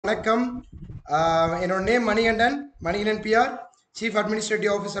வணக்கம். என்னோட name Manikandan PR, Chief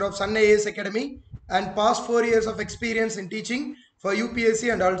Administrative Officer of Sun AS Academy and past 4 years of experience in teaching for UPSC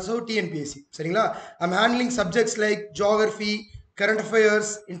and also TNPSC. சரிங்களா? I'm handling subjects like geography, current affairs,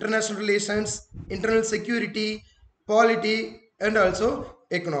 international relations, internal security, polity and also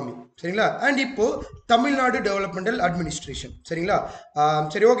economy. சரிங்களா? And இப்போ Tamil Nadu developmental administration. சரிங்களா?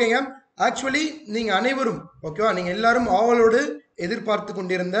 சரி ஓகேங்க. Actually நீங்கள் அனைவரும் ஓகேவா நீங்கள் எல்லாரும் ஆவலோடு எதிர்பார்த்து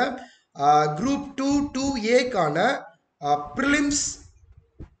கொண்டிருந்த group 2A prelims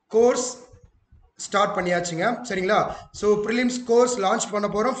course start பண்ணியாச்சுங்க. சரிங்களா? ஸோ ப்ரிலிம்ஸ் கோர்ஸ் லான்ச் பண்ண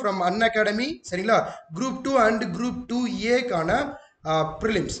போகிறோம் ஃப்ரம் Unacademy. சரிங்களா? Group 2 and group 2A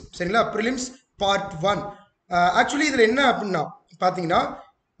prelims. சரிங்களா? Prelims part 1. ஆக்சுவலி இதில் என்ன அப்படின்னா பார்த்தீங்கன்னா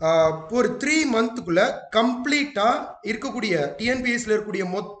ஒரு 3 மந்த்துக்குள்ள கம்ப்ளீட்டாக இருக்கக்கூடிய டிஎன்பிஎஸ்சியில் இருக்கக்கூடிய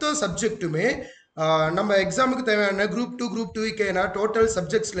மொத்த சப்ஜெக்ட்டுமே நம்ம எக்ஸாமுக்கு தேவையான குரூப் 2 டோட்டல்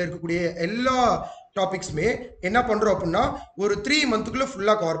சப்ஜெக்ட்ஸில் இருக்கக்கூடிய எல்லா டாபிக்ஸுமே என்ன பண்ணுறோம் அப்படின்னா ஒரு 3 மந்த்துக்குள்ளே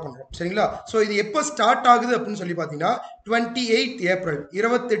ஃபுல்லாக கவர் பண்ணுறோம். சரிங்களா? ஸோ இது எப்போ ஸ்டார்ட் ஆகுது அப்படின்னு சொல்லி பார்த்தீங்கன்னா 28 ஏப்ரல்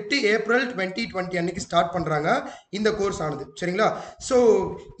 2020 அன்னைக்கு ஸ்டார்ட் பண்ணுறாங்க இந்த கோர்ஸ் ஆனது. சரிங்களா? ஸோ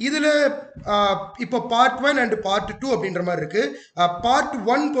இதில் இப்போ பார்ட் 1 அண்ட் பார்ட் 2 அப்படின்ற மாதிரி இருக்குது. பார்ட்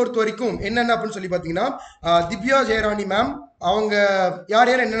 1 பொறுத்த வரைக்கும் என்னென்ன அப்படின்னு சொல்லி பார்த்தீங்கன்னா திவ்யா ஜெயராணி மேம் அவங்க யார்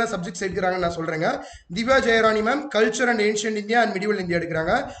என்னென்ன சப்ஜெக்ட்ஸ் எடுக்கிறாங்கன்னு நான் சொல்கிறேங்க. Divya Jayarani ma'am culture and ancient India and medieval India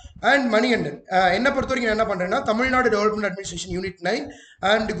எடுக்கிறாங்க. அண்ட் மணிகண்டன் என்ன பொறுத்த வரைக்கும் என்ன பண்ணுறேன்னா Tamil Nadu development administration unit 9.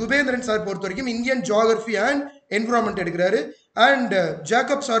 And Kubendran sir பொறுத்த வரைக்கும் இந்தியன் ஜியாகிரபி அண்ட் என்விரான்மெண்ட் எடுக்கிறாரு. அண்ட்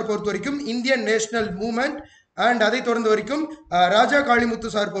ஜேக்கப் சார் பொறுத்த வரைக்கும் இந்தியன் நேஷனல் மூவ்மெண்ட். அண்ட் அதை தொடர்ந்து வரைக்கும் ராஜா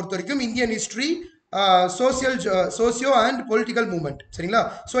காளிமுத்து சார் பொறுத்த வரைக்கும் Indian history, socio and political movement. சரிங்களா?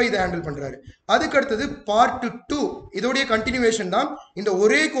 ஸோ இதை ஹேண்டில் பண்ணுறாரு. அதுக்கு அடுத்தது பார்ட் 2 இதோடைய கண்டினியூவேஷன் தான் இந்த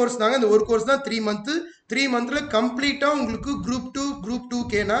ஒரே கோர்ஸ் தாங்க. இந்த ஒரு கோர்ஸ் தான் 3 மந்த்தில் கம்ப்ளீட்டாக உங்களுக்கு குரூப்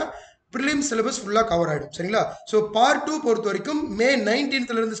 2K ப்ரிலிம் சிலபஸ் ஃபுல்லாக கவர் ஆகிடும். சரிங்களா? ஸோ பார்ட் 2 பொறுத்த வரைக்கும் மே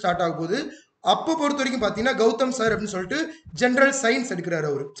 19th ஸ்டார்ட் ஆகும் போது அப்போ பொறுத்த வரைக்கும் பார்த்தீங்கன்னா கௌதம் சார் அப்படின்னு சொல்லிட்டு ஜென்ரல் சயின்ஸ் எடுக்கிறாரு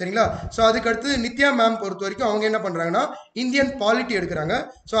அவர். சரிங்களா? ஸோ அதுக்கு அடுத்து நித்யா மேம் பொறுத்த வரைக்கும் அவங்க என்ன பண்ணுறாங்கன்னா இந்தியன் பாலிட்டி எடுக்கிறாங்க.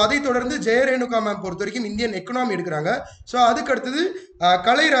 ஸோ அதை தொடர்ந்து ஜெயரேணுகா மேம் பொறுத்த வரைக்கும் இந்தியன் எக்கனாமி எடுக்கிறாங்க. ஸோ அதுக்கு அடுத்தது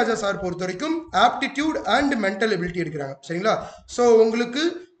கலைராஜா சார் பொறுத்த வரைக்கும் ஆப்டிடியூட் அண்ட் மென்டல் எபிலிட்டி எடுக்கிறாங்க. சரிங்களா? ஸோ உங்களுக்கு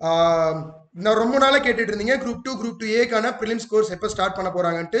நான் ரொம்ப நாளாக கேட்டுட்டு இருந்தீங்க குரூப் 2A ப்ரிலிம்ஸ் கோர்ஸ் எப்போ ஸ்டார்ட் பண்ண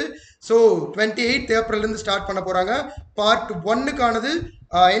போகிறாங்கன்ட்டு. ஸோ 28 ஏப்ரல்லேருந்து ஸ்டார்ட் பண்ண போகிறாங்க. பார்ட் 1க்கானது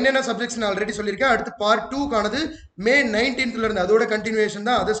என்னென்ன சப்ஜெக்ட்ஸ் நான் ஆல்ரெடி சொல்லியிருக்கேன். அடுத்து பார்ட் 2க்கானது மே 19th அதோட கண்டினியூவேஷன்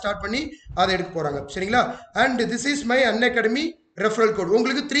தான். அதை ஸ்டார்ட் பண்ணி அதை எடுக்க போகிறாங்க. சரிங்களா? And this is my Unacademy referral code.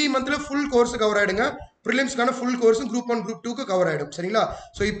 உங்களுக்கு 3 மந்த்தில் ஃபுல் கோர்ஸ் கவர் ஆகிடுங்க. ப்ரிலிம்ஸ்க்கான ஃபுல் கோர்ஸும் குரூப் 1 குரூப் 2க்கு கவர் ஆகிடும். சரிங்களா?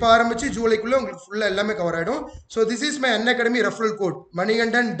 ஸோ இப்போ ஆரம்பிச்சு ஜூலைக்குள்ளே உங்களுக்கு ஃபுல்லாக எல்லாமே கவர் ஆகிடும். So this is my Unacademy referral code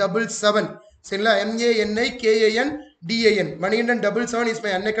Manikandan 77. சரிங்களா? MANIKANDAN Manikandan 77 is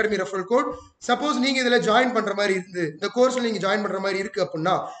my Unacademy referral code. Suppose நீங்கள் இதில் ஜாயின் பண்ணுற மாதிரி இருந்து இந்த கோர்ஸில் நீங்கள் ஜாயின் பண்ணுற மாதிரி இருக்குது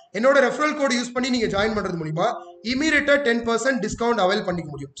அப்படின்னா என்னோட ரெஃபரல் கோட் யூஸ் பண்ணி நீங்கள் ஜாயின் பண்ணுறது மூலிமா இமீடியட்டாக 10% டிஸ்கவுண்ட் அவைல் பண்ணிக்க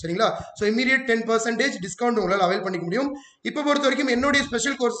முடியும். சரிங்களா? ஸோ இமீடியட் 10% டிஸ்கவுண்ட் உங்களால் அவைல் பண்ணிக்க முடியும். இப்போ பொறுத்த வரைக்கும் என்னுடைய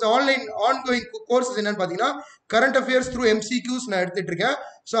ஸ்பெஷல் கோர்ஸ் ஆன்கோயிங் கோர்ஸஸ் என்னன்னு பார்த்தீங்கன்னா கரண்ட் அஃபேர்ஸ் த்ரூ MCQs நான் எடுத்துட்டு இருக்கேன்.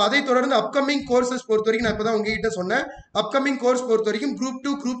 ஸோ அதை தொடர்ந்து அப்கமிங் கோர்சஸ் பொறுத்த வரைக்கும் நான் இப்போ தான் உங்ககிட்ட சொன்னேன். அப்கமிங் கோர்ஸ் பொறுத்த வரைக்கும் group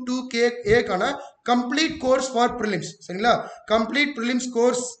 2A complete course for prelims. சரிங்களா? கம்ப்ளீட் ப்ரிலிம்ஸ்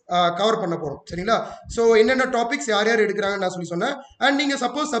கோர்ஸ் கவர் பண்ண போகிறோம். சரிங்களா? ஸோ என்னென்ன டாபிக்ஸ் யார் எடுக்கிறாங்கன்னு நான் சொன்னேன். அண்ட் நீங்கள்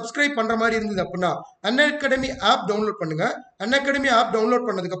சப்போஸ் சப்ஸ்கிரைப் பண்ணுற மாதிரி இருந்தது அப்படின்னா Unacademy ஆப் டவுன்லோட் பண்ணுங்க. Unacademy ஆப் டவுன்லோட்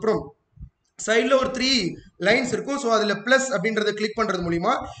பண்ணதுக்கப்புறம் சைடில் ஒரு 3 லைன்ஸ் இருக்கும். ஸோ அதில் ப்ளஸ் அப்படின்றத கிளிக் பண்ணுறது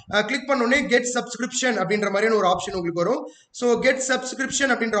மூலிமா கிளிக் பண்ணோடனே கெட் சப்ஸ்கிரிப்ஷன் அப்படின்ற மாதிரியான ஒரு ஆப்ஷன் உங்களுக்கு வரும். ஸோ கெட்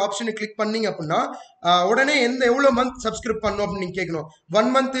சப்ஸ்கிரிப்ஷன் அப்படின்ற ஆப்ஷனை கிளிக் பண்ணீங்க அப்படின்னா உடனே எவ்வளோ மந்த் சப்ஸ்கிரைப் பண்ணணும் அப்படின்னு நீங்கள் கேட்கணும். 1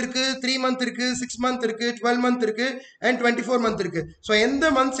 மந்த் இருக்குது, 3 மந்த் இருக்குது, 6 மந்த் இருக்குது, 12 மந்த் இருக்குது அண்ட் 24 மந்த் இருக்குது. ஸோ எந்த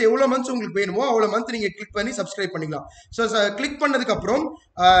மந்த்ஸ் எவ்வளோ மந்த்ஸ் உங்களுக்கு வேணுமோ அவ்வளோ மந்த் நீங்கள் கிளிக் பண்ணி சப்ஸ்கிரைப் பண்ணிக்கலாம். ஸோ கிளிக் பண்ணதுக்கப்புறம்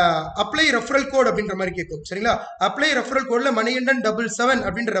அப்ளை ரெஃபரல் கோட் அப்படின்ற மாதிரி கேட்கும். சரிங்களா? அப்ளை ரெஃபரல் கோடில் மணிகண்டன் 77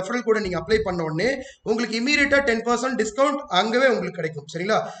 அப்படின்ற ரெஃபரல் கோடை நீங்கள் அப்ளை பண்ண உடனே உங்களுக்கு இமீடியட்டா 10% டிஸ்கவுண்ட் அங்கவே உங்களுக்கு கிடைக்கும்.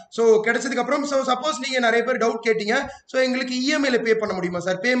 சரிங்களா? ஸோ கிடைச்சதுக்கு அப்புறம் சப்போஸ் நீங்க நிறைய பேர் டவுட் கேட்டீங்க, ஸோ எங்களுக்கு இஎம்ஐல பே பண்ண முடியுமா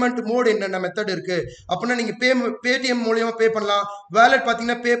சார், பேமெண்ட் மோட் என்னென்ன மெத்தட் இருக்கு அப்படின்னா நீங்க பேடிஎம் மூலியமா பே பண்ணலாம். வேலட்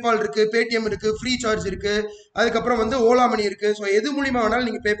பாத்தீங்கன்னா பேபால் இருக்கு, பேடிஎம் இருக்கு, ஃப்ரீ சார்ஜ் இருக்கு, அதுக்கப்புறம் ஓலா மணி இருக்கு. ஸோ எது மூலியமா வேணாலும்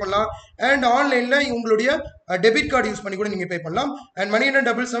நீங்க பே பண்ணலாம். அண்ட் ஆன்லைன்ல உங்களுடைய டெபிட் கார்டு யூஸ் பண்ணி கூட நீங்க பே பண்ணலாம். அண்ட் மணிகண்டன்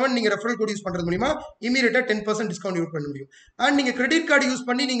 77 நீங்க ரெஃபரல் கோட் யூஸ் பண்றது மூலியமா இமீடியட்டா 10% டிஸ்கவுண்ட் யூஸ் பண்ண முடியும். அண்ட் நீங்க கிரெடிட் கார்டு யூஸ்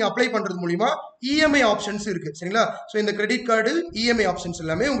பண்ணி நீங்க அப்ளை பண்றது மூலியமா இஎம்ஐ ஆப்ஷன்ஸ் இருக்கு. சரிங்களா? ஸோ இந்த கிரெடிட் கார்டு இஎம்ஐ ஆப்ஷன்ஸ்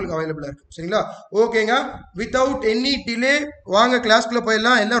எல்லாமே உங்களுக்கு அவைலபிளா இருக்கு. சரிங்களா? ஓகேங்க. வித்தவுட் எனி டிலே வாங்க கிளாஸ்க்குள்ள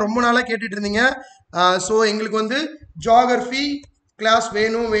போயிடலாம். எல்லாம் ரொம்ப நாளா கேட்டுட்டு இருந்தீங்க. ஸோ எங்களுக்கு ஜியாகிரபி, கிளாஸ்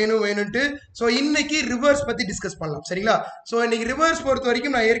வேணும்ட்டு ஸோ இன்னைக்கு ரிவர்ஸ் பத்தி டிஸ்கஸ் பண்ணலாம் சரிங்களா. ஸோ இன்னைக்கு ரிவர்ஸ் பொறுத்த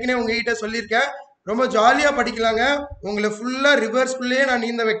வரைக்கும் நான் ஏற்கனவே உங்ககிட்ட சொல்லியிருக்கேன், ரொம்ப ஜாலியா படிக்கலாங்க. உங்களை ஃபுல்லா ரிவர்ஸ்குள்ளேயே நான்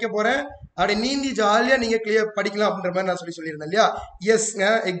நீந்த வைக்க போறேன். அப்படி நீந்தி ஜாலியா நீங்க கிளியர் படிக்கலாம் அப்படின்ற மாதிரி நான் சொல்லியிருந்தேன் இல்லையா. எஸ்ங்க,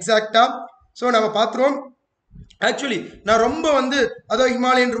 எக்ஸாக்டா. ஸோ நம்ம பார்த்துருவோம். ஆக்சுவலி நான் ரொம்ப அதாவது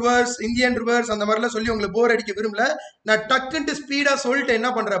ஹிமாலயன் ரிவர்ஸ், இந்தியன் ரிவர்ஸ் அந்த மாதிரிலாம் சொல்லி உங்களுக்கு போர் அடிக்க விரும்பல. நான் டக்குன்ட்டு ஸ்பீடா சொல்லிட்டு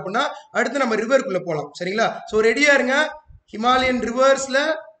என்ன பண்றேன் அப்படின்னா, அடுத்து நம்ம ரிவருக்குள்ள போகலாம் சரிங்களா. ஸோ ரெடியா இருங்க, ஹிமாலயன் ரிவர்ஸ்ல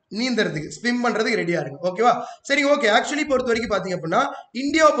நீந்தறதுக்கு ஸ்விம் பண்றதுக்கு ரெடியா இருங்க. ஓகேவா, சரி ஓகே. ஆக்சுவலி பொறுத்த வரைக்கும் பாத்தீங்க அப்படின்னா,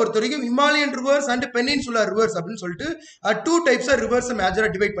 இந்தியாவை பொறுத்த வரைக்கும் Himalayan reverse and peninsular reverse அப்படின்னு சொல்லிட்டு 2 டைப்ஸ் ஆஃப் ரிவர்ஸ் மேஜரா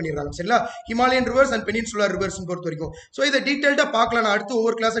டிவைட் பண்ணிடுறாங்க சரிங்களா. Himalayan reverse and peninsular reverse பொறுத்த வரைக்கும் ஸோ இதை டீடைல்டா பார்க்கலாம். நான் அடுத்து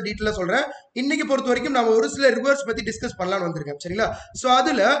ஒவ்வொரு கிளாஸ் டீடைலா சொல்றேன். இன்னைக்கு பொறுத்த வரைக்கும் நம்ம ஒரு சில ரிவர்ஸ் பத்தி டிஸ்கஸ் பண்ணலாம்னு வந்திருக்கேன் சரிங்களா. ஸோ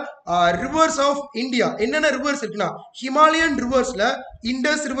அதுல ரிவர்ஸ் ஆஃப் இந்தியா என்னென்ன ரிவர்ஸ் இருக்குன்னா, ஹிமாலயன் ரிவர்ஸ்ல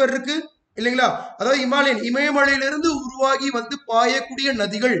இண்டஸ் ரிவர் இருக்கு இல்லைங்களா. அதாவது இமயமலையிலிருந்து உருவாகி பாயக்கூடிய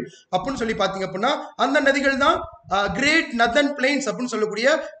நதிகள் அப்படின்னு சொல்லி பாத்தீங்க அப்படின்னா, அந்த நதிகள் தான் கிரேட் நதன் பிளைன்ஸ் அப்படின்னு சொல்லக்கூடிய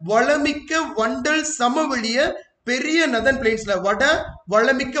வளமிக்க வண்டல் சமவெளிய பெரிய நதன் பிளைன்ஸ்ல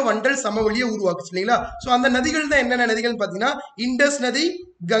வளமிக்க வண்டல் சமவெளியை உருவாக்குச்சு இல்லைங்களா. சோ அந்த நதிகள் தான் என்னென்ன நதிகள் பாத்தீங்கன்னா, இண்டஸ் நதி,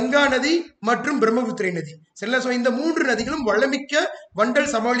 கங்கா நதி மற்றும் பிரம்மபுத்திரை நதி சரிங்களா. சோ இந்த 3 நதிகளும் வளமிக்க வண்டல்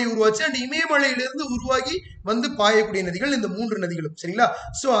சமவெளி உருவாச்சு. அண்ட் இமயமலையிலிருந்து உருவாகி பாயக்கூடிய நதிகள் இந்த 3 நதிகளும் சரிங்களா.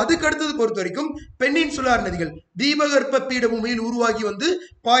 சோ அதுக்கு அடுத்தது பொறுத்த வரைக்கும் பெனின்சுலார் நதிகள், தீபகற்ப பீடபூமியில் உருவாகி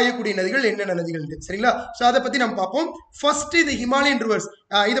பாயக்கூடிய நதிகள் என்னென்ன நதிகள் சரிங்களா. சோ அதை பத்தி நம்ம பார்ப்போம். ஃபர்ஸ்ட் இது ஹிமாலயன் ரிவர்ஸ்,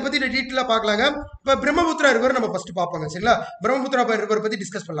 இதை பத்தி டீட்டெயிலா பார்க்கலாங்க. இப்ப பிரம்மபுத்திரா ரிவர் நம்ம ஃபர்ஸ்ட் பார்ப்பாங்க சரிங்களா. பிரம்மபுத்திரா ரிவர் பத்தி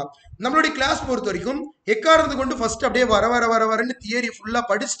டிஸ்கஸ் பண்ணலாம். நம்மளுடைய கிளாஸ் பொறுத்த வரைக்கும் எக்காரணத்தை கொண்டு ஃபர்ஸ்ட் அப்படியே வரன்னு தியரி ஃபுல்லா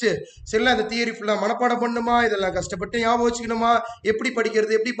படிச்சுட்டு சரிங்களா, அந்த தியரி ஃபுல்லா மனப்பாடம் பண்ணுமா, இதெல்லாம் கஷ்டப்பட்டு ஞாபகம் வச்சுக்கணுமா, எப்படி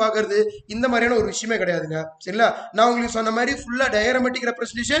படிக்கிறது எப்படி பாக்குறது, இந்த மாதிரியான ஒரு விஷயமே கிடையாதுங்க சரிங்களா. நான் உங்களுக்கு சொன்ன மாதிரி ஃபுல்லா diagrammatic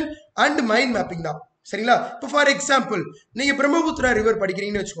representation and mind mapping தான் சரிங்களா. இப்போ ஃபார் எக்ஸாம்பிள் நீங்க பிரம்மபுத்திரா ரிவர்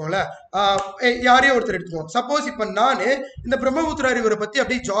படிக்கிறீங்கன்னு வச்சுக்கோங்களேன், யாரையோ ஒருத்தர் எடுத்துக்கோங்க. சப்போஸ் இப்ப நானு இந்த பிரம்மபுத்திரா ரிவரை பத்தி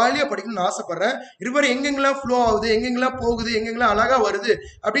அப்படியே ஜாலியா படிக்கணும்னு ஆசைப்படுறேன். ரிவர் எங்கெங்கெல்லாம் ஃப்ளோ ஆகுது, எங்கெங்கெல்லாம் போகுது, எங்கெங்கெல்லாம் அழகா வருது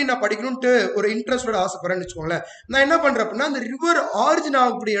அப்படின்னு நான் படிக்கணும்ட்டு ஒரு இன்ட்ரெஸ்டோட ஆசைப்படுறேன்னு வச்சுக்கோங்களேன். நான் என்ன பண்றேன் அப்படின்னா, அந்த ரிவர் ஆரிஜின்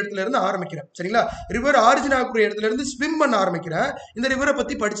ஆகக்கூடிய இடத்துல இருந்து ஆரம்பிக்கிறேன் சரிங்களா. ரிவர் ஆரிஜின் ஆகக்கூடிய இடத்துல இருந்து ஸ்விம் பண்ண ஆரம்பிக்கிறேன் இந்த ரிவரை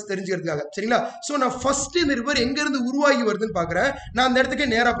பத்தி படிச்சு தெரிஞ்சுக்கிறதுக்காக சரிங்களா. சோ நான் ஃபர்ஸ்ட் இந்த ரிவர் எங்க இருந்து உருவாகி வருதுன்னு பாக்குறேன். நான் அந்த இடத்துக்கே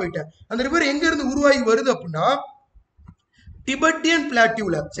நேரா போயிட்டேன். அந்த ரிவர் எங்க இருந்து உருவாகி வருது அப்படின்னா, டிபெட்டியன்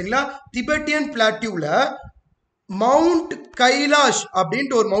பிளாட்டியூல சரிங்களா. டிபெட்டியன் பிளாட்டியூல மவுண்ட் கைலாஷ்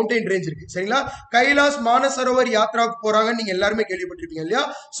அப்படின்ட்டு ஒரு மவுண்டைன் ரேஞ்ச் இருக்கு சரிங்களா. கைலாஷ் மானசரோவர் யாத்ராவுக்கு போறாங்கன்னு நீங்க எல்லாருமே கேள்விப்பட்டிருப்பீங்க இல்லையா.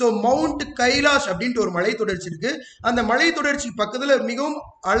 சோ மவுண்ட் கைலாஷ் அப்படின்ட்டு ஒரு மலை தொடர்ச்சி இருக்கு. அந்த மலை தொடர்ச்சி பக்கத்துல மிகவும்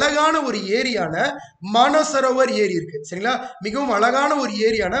அழகான ஒரு ஏரியான மானசரோவர் ஏரி இருக்கு சரிங்களா. மிகவும் அழகான ஒரு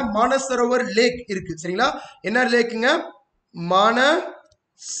ஏரியான மானசரோவர் லேக் இருக்கு சரிங்களா. என்ன லேக்குங்க?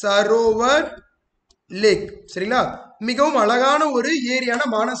 மானசரோவர் லேக் சரிங்களா. மிகவும் அழகான ஒரு ஏரியான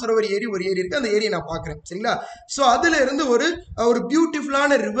மானசரோவர் ஏரி ஒரு ஏரி இருக்கு. அந்த ஏரியை நான் பாக்குறேன் சரிங்களா. சோ அதுல இருந்து ஒரு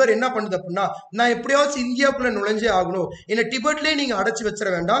பியூட்டிஃபுல்லான ரிவர் என்ன பண்ணுது அப்படின்னா, நான் எப்படியாச்சும் இந்தியாவுக்குள்ள நுழைஞ்சே ஆகணும், என்ன டிபெட்லயே நீங்க அடைச்சு வச்சிட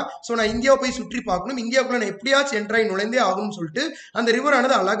வேண்டாம், சோ நான் இந்தியாவை போய் சுற்றி பார்க்கணும், இந்தியாவுக்குள்ள நான் எப்படியாச்சும் என்ட்ராய் நுழைந்தே ஆகணும்னு சொல்லிட்டு அந்த ரிவர்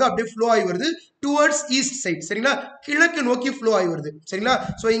ஆனது அழகா அப்படியே ஃப்ளோ ஆகி வருது டுவர்ட்ஸ் ஈஸ்ட் சைட் சரிங்களா. கிழக்கு நோக்கி ஃப்ளோ ஆகி வருது சரிங்களா.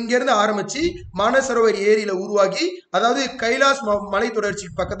 சோ இங்க இருந்து ஆரம்பிச்சு மானசரோவர் ஏரியில உருவாகி, அதாவது கைலாஷ் மலை தொடர்ச்சி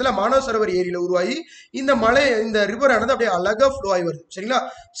பக்கத்துல மானசரோவர் ஏரியில உருவாகி இந்த ரிவர் ஆனது அப்படியே அழகா ஃப்ளோ ஆகி வருது சரிங்களா.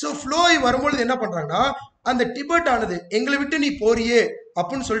 சோ ஃப்ளோ ஆகி வரும்பொழுது என்ன பண்றாங்கன்னா, அந்த டிபெட் ஆனது எங்களை விட்டு நீ போறியே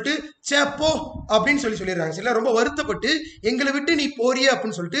அப்படின்னு சொல்லிட்டு சேப்போ அப்படின்னு சொல்லிடுறாங்க சரிங்களா. ரொம்ப வருத்தப்பட்டு எங்களை விட்டு நீ போறியே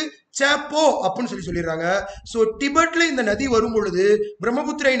அப்படின்னு சொல்லிட்டு சேப்போ அப்படின்னு சொல்லிடுறாங்க. சோ டிபெட்ல இந்த நதி வரும் பொழுது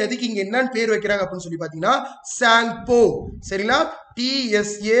பிரம்மபுத்திரை நதிக்கு இங்க என்னன்னு பேர் வைக்கிறாங்க அப்படின்னு சொல்லி பாத்தீங்கன்னா, சாங்போ சரிங்களா.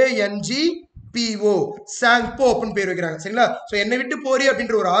 TSANGPO சாங்போ அப்படின்னு பேர் வைக்கிறாங்க சரிங்களா. சோ என்னை விட்டு போறி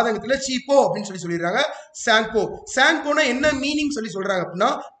அப்படின்ற ஒரு ஆதங்கத்துல சீப்போ அப்படின்னு சொல்லிடுறாங்க. சாங்போ சாங்போனா என்ன மீனிங் சொல்றாங்க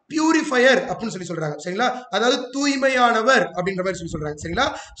அப்படின்னா, பியூரிஃபயர் அப்படின்னு சொல்றாங்க சரிங்களா. அதாவது தூய்மையானவர் அப்படின்ற மாதிரி சொல்றாங்க சரிங்களா.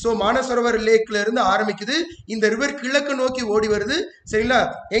 சோ மானசரோவர் லேக்ல இருந்து ஆரம்பிக்குது, இந்த ரிவர் கிழக்கு நோக்கி ஓடி வருது சரிங்களா.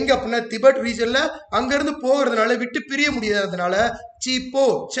 எங்க அப்படின்னா திபெத் ரீஜன்ல. அங்க இருந்து போகிறதுனால விட்டு பிரிய முடியாததுனால சீப்போ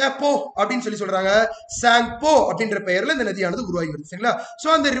சேப்போ அப்படின்னு சொல்றாங்க. சாங்போ அப்படின்ற பெயர்ல இந்த நதியானது உருவாகி வருது சரிங்களா. சோ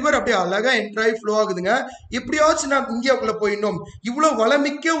அந்த ரிவர் அப்படியே அழகா என்ட்ராய் ஃப்ளோ ஆகுதுங்க. எப்படியாச்சும் நான் இந்தியாவுக்குள்ள போயிடணும், இவ்வளவு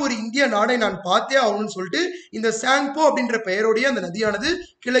வளமிக்க ஒரு இந்திய நாடை நான் பார்த்தே ஆகணும்னு சொல்லிட்டு இந்த சாங்போ அப்படின்ற பெயரோடைய அந்த நதியானது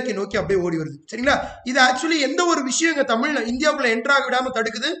கிழக்கு நோக்கி அப்படியே ஓடி வருது சரிங்களா. இது ஆக்சுவலி எந்த ஒரு விஷயம் இந்தியாவுக்குள்ள என்ட்ராக விடாம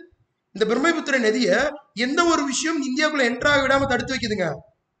தடுக்குது? இந்த பிரம்மபுத்திர நதியை எந்த ஒரு விஷயம் இந்தியாவுக்குள்ள என்ட்ராக விடாம தடுத்து வைக்குதுங்க?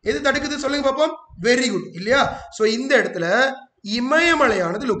 எது தடுக்குது சொல்லுங்க பாப்போம். வெரி குட் இல்லையா. சோ இந்த இடத்துல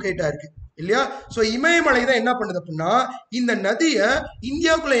இமயமலையானது லொக்கேட் ஆயிருக்கு. இல்லையா? சோ இமயமலை தான் என்ன பண்ணுது அப்படின்னா இந்த நதியை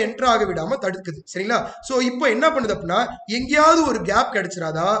இந்தியாவுக்குள்ள என்டர் ஆக விடாம தடுக்குது. சரிங்களா? சோ இப்போ என்ன பண்ணுது அப்படின்னா எங்கேயாவது ஒரு கேப்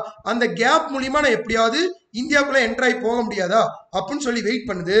கிடைச்சிராதா, அந்த கேப் மூலியமா நான் எப்படியாவது இந்தியாவுக்குள்ள என்டர் ஆகி போக முடியாதா அப்படின்னு சொல்லி வெயிட்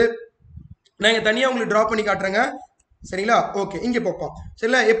பண்ணுது. நான் இங்க தனியா உங்களுக்கு டிரா பண்ணி காட்டுறேங்க. சரிங்களா? ஓகே, இங்க போப்போம்.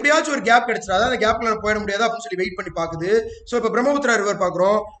 சரிங்களா? எப்படியாச்சும் ஒரு கேப் கிடைச்சிடாதா, அந்த கேப்ல போயிட முடியாதா அப்படின்னு சொல்லி வெயிட் பண்ணி பாக்குது. சோ இப்ப பிரம்மபுத்திரா ரிவர்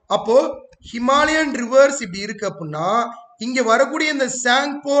பாக்குறோம். அப்போ ஹிமாலயன் ரிவர்ஸ் இப்படி இருக்கு அப்படின்னா இங்க வரக்கூடிய இந்த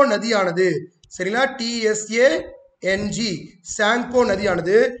சாங்போ நதியானது, சரிங்களா, TSANG சாங்போ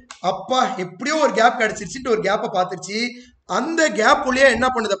நதியானது அப்பா எப்படியோ ஒரு கேப் கிடைச்சிருச்சு, ஒரு கேப்பை பார்த்துருச்சு. அந்த கேப் வழியா என்ன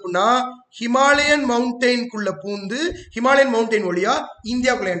பண்ணுது அப்படின்னா ஹிமாலயன் மவுண்டெயின்குள்ள பூந்து ஹிமாலயன் மவுண்டெயின் வழியா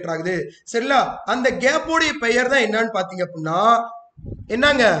இந்தியாவுக்குள்ள என்டர் ஆகுது. சரிங்களா? அந்த கேப்போடைய பெயர் தான் என்னன்னு பாத்தீங்க அப்படின்னா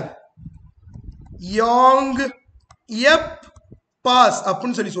என்னங்க, யாங் எப் பாஸ்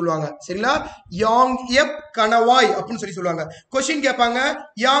அப்படின்னு சொல்லி சொல்லுவாங்க. சரிங்களா? யாங் எப் கணவாய் அப்படின்னு சொல்லி சொல்லுவாங்க. கொஸ்டின் கேட்பாங்க,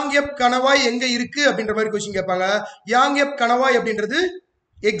 யாங் எப் கணவாய் எங்க இருக்கு அப்படின்ற மாதிரி கொஸ்டின் கேட்பாங்க. யாங் எப் கணவாய் அப்படின்றது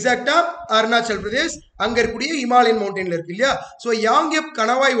எக்ஸாக்டா அருணாச்சல் பிரதேஷ், அங்க இருக்கக்கூடிய ஹிமாலயன் மவுண்டெயின்ல இருக்கு இல்லையா? சோ யாங் எப்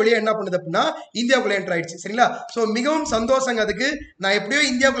கணவாய் வழியா என்ன பண்ணுது அப்படின்னா இந்தியாவுக்குள்ள என்டர் ஆயிடுச்சு. சரிங்களா? சோ மிகவும் சந்தோஷங்க. அதுக்கு நான் எப்படியோ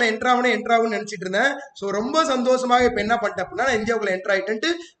இந்தியாவுக்குள்ள என்டர் ஆகும்னு நினைச்சிட்டு இருந்தேன். சோ ரொம்ப சந்தோஷமாக இப்ப என்ன பண்ணிட்டேன் அப்படின்னா நான் இந்தியாவுக்குள்ள என்டர்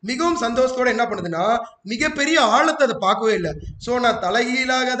ஆயிட்டு மிகவும் சந்தோஷத்தோட என்ன பண்ணுதுன்னா மிகப்பெரிய ஆழத்தை அதை பார்க்கவே இல்லை. சோ நான்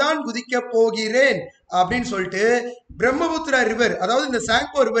தலைகீழாக தான் குதிக்க போகிறேன் அப்படின்னு சொல்லிட்டு பிரம்மபுத்திரா ரிவர், அதாவது இந்த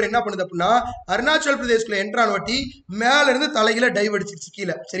சாங்போ ரிவர் என்ன பண்ணுது அப்படின்னா அருணாச்சல் பிரதேஷ்ல என்ட்ரான் வாட்டி மேல இருந்து தலையில டைவ் அடிச்சிருச்சு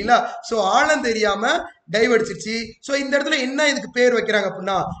கீழே. சரிங்களா? சோ ஆழம் தெரியாம டைவ் அடிச்சிருச்சு. சோ இந்த இடத்துல என்ன இதுக்கு பேர் வைக்கிறாங்க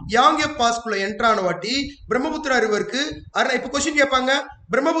அப்படின்னா யாங்கே பாஸ்குள்ள என்ட்ரான வாட்டி பிரம்மபுத்திரா ரிவருக்கு இப்ப கொஸ்டின் கேட்பாங்க,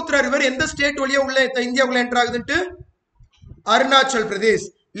 பிரம்மபுத்திரா ரிவர் எந்த ஸ்டேட் வழியா உள்ள இந்தியாவுக்குள்ள என்டர் ஆகுதுன்ட்டு அருணாச்சல் பிரதேஷ்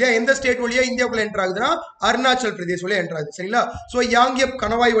இல்லையா? எந்த ஸ்டேட் வழியா இந்தியாவுக்குள்ள என்டர் ஆகுதுன்னா அருணாச்சல் பிரதேஷ் வழியா என்டர் ஆகுது. சரிங்களா? சோ யாங்கேப்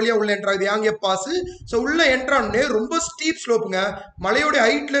கணவாய் வழியா உள்ள என்டர் ஆகுது, யாங்கேப் பாஸ். சோ உள்ள என்ட்ரானே ரொம்ப ஸ்டீப் ஸ்லோப்புங்க. மலையோட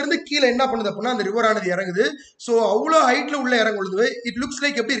ஹைட்ல இருந்து கீழே என்ன பண்ணுது அப்படின்னா அந்த ரிவர் ஆனது இறங்குது. சோ அவ்வளவு ஹைட்ல உள்ள இறங்குது. இட் லுக்ஸ்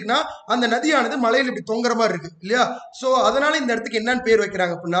லைக் எப்படி இருக்குன்னா அந்த நதியானது மலையில இப்படி தொங்குற மாதிரி இருக்கு இல்லையா? சோ அதனால இந்த இடத்துக்கு என்னன்னு பேர்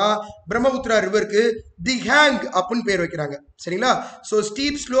வைக்கிறாங்க அப்படின்னா பிரம்மபுத்திரா ரிவருக்கு தி ஹேங் அப்படின்னு பேர் வைக்கிறாங்க. சரிங்களா? சோ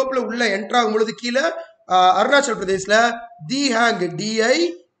ஸ்டீப் ஸ்லோப்ல உள்ள என்டர் ஆகும் பொழுது கீழே அருணாச்சல் பிரதேஷ்ல தி ஹேங்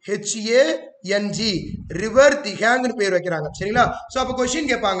DIHANG ரிவர் தி ஹேங்னு பேர் வைக்கிறாங்க. சரிங்களா? சோ அப்ப கொஸ்டின்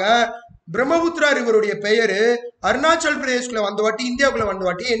கேட்பாங்க, பிரம்மபுத்திரா ரிவருடைய பெயர் அருணாச்சல் பிரதேஷ்ல வந்த வாட்டி இந்தியாவுக்குள்ள வந்த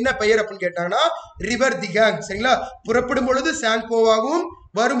வாட்டி என்ன பெயர் அப்படின்னு கேட்டாங்கன்னா ரிவர் தி ஹேங். சரிங்களா? புறப்படும் பொழுது சாங்போவாகவும்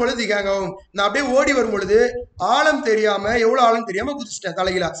வரும் பொழுது தி ஹேங் ஆகும். நான் அப்படியே ஓடி வரும் பொழுது ஆழம் தெரியாம, எவ்வளவு ஆழம் தெரியாம குதிச்சிட்டேன்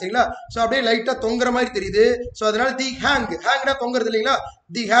தலையில. சரிங்களா? சோ அப்படியே லைட்டா தொங்குற மாதிரி தெரியுது. சோ அதனால தி ஹேங், ஹேங்னா தொங்குறது இல்லைங்களா,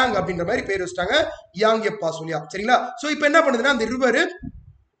 தி ஹேங் அப்படின்ற மாதிரி பேர் வச்சிட்டாங்க யாங்கே பாஸ் வழியா. சரிங்களா? சோ இப்போ என்ன பண்ணுதுன்னா அந்த ரிவர்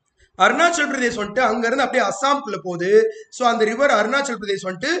அருணாச்சல் பிரதேஷ் வந்துட்டு அங்க இருந்து அப்படியே அஸ்ஸாம்குள்ள போகுது. சோ அந்த ரிவர் அருணாச்சல் பிரதேஷ்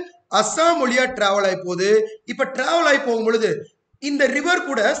வந்துட்டு அஸ்ஸாம் வழியா டிராவல் ஆகி போகுது. இப்ப டிராவல் ஆகி போகும் பொழுது இந்த ரிவர்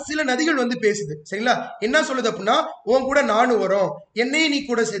கூட சில நதிகள் வந்து பேசுது. சரிங்களா? என்ன சொல்லுது அப்படின்னா உன் கூட நானும் வரோம், என்னையும் நீ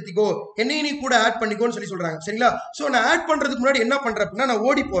கூட சேர்த்திக்கோ, என்னையும் நீ கூட ஆட் பண்ணிக்கோன்னு சொல்லி சொல்றாங்க. சரிங்களா? சோ நான் ஆட் பண்றதுக்கு முன்னாடி என்ன பண்றேன் அப்படின்னா நான்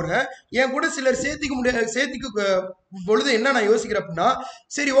ஓடி போறேன். என் கூட சிலர் சேர்த்திக்க பொழுது என்ன நான் யோசிக்கிறேன் அப்படின்னா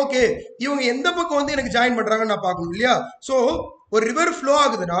சரி ஓகே இவங்க எந்த பக்கம் வந்து எனக்கு ஜாயின் பண்றாங்கன்னு நான் பார்க்கணும் இல்லையா? சோ ஒரு ரிவர் ஃப்ளோ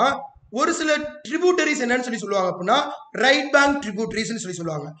ஆகுதுன்னா ஒரு சில ட்ரிபியூட்டரிஸ் என்னன்னு சொல்லி சொல்லுவாங்க அப்படின்னா ரைட் பேங்க் ட்ரிபியூட்டரிஸ் சொல்லி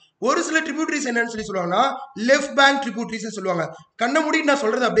சொல்லுவாங்க. ஒரு சில ட்ரிபியூட்டரிஸ் என்னன்னு சொல்லி சொல்லுவாங்கன்னா லெஃப்ட் பேங்க் ட்ரிபியூட்டரிஸ் சொல்லுவாங்க. கண்ண மூடி நான்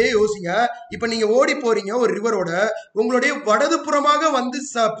சொல்றது அப்படியே யோசிங்க. இப்ப நீங்க ஓடி போறீங்க ஒரு ரிவரோட, உங்களுடைய வலதுபுறமாக வந்து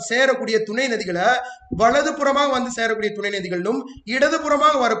சேரக்கூடிய துணை நதிகளை வலதுபுறமாக வந்து சேரக்கூடிய துணை நதிகளும்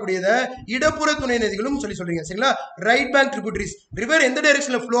இடதுபுறமாக வரக்கூடியத இடப்புற துணை நதிகளும் சொல்லி சொல்றீங்க. சரிங்களா? ரைட் பேங்க் ட்ரிபியூட்டரிஸ், ரிவர் எந்த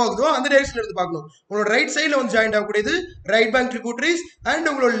டைரக்ஷன்ல ஃப்ளோ ஆகுதோ அந்த டைரக்ஷன்ல இருந்து பார்க்கணும். உங்களோட ரைட் சைடுல வந்து join ஆகக்கூடியது right bank tributaries and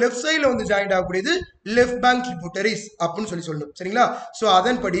உங்களோட லெஃப்ட் சைடுல வந்து ஜாயின் ஆகக்கூடியது லெஃப்ட் பேங்க் ட்ரிபியூட்டரிஸ் அப்படின்னு சொல்லி சொல்லணும். சரிங்களா? சோ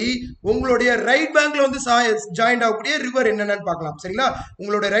அதன்படி உங்களுடைய ரைட் பேங்க்ல வந்து ஜாயின் ஆகக்கூடிய ரிவர் என்னன்னு பார்க்கலாம். சரிங்களா?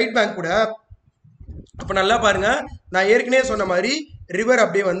 உங்களோட ரைட் பேங்க் கூட அப்ப நல்லா பாருங்க, நான் ஏற்கனவே சொன்ன மாதிரி ரிவர்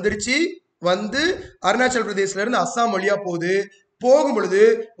அப்படியே வந்துருச்சு, வந்து அருணாச்சல் பிரதேஷ்ல இருந்து அஸ்ஸாம் வழியா போகும் பொழுது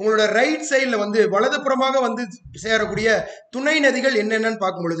உங்களோட ரைட் சைட்ல வந்து வலதுபுறமாக வந்து சேரக்கூடிய துணை நதிகள் என்னென்னு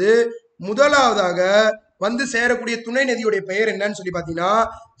பார்க்கும் பொழுது முதலாவதாக வந்து சேரக்கூடிய துணை நதியுடைய பெயர் என்னன்னு சொல்லி பாத்தீங்கன்னா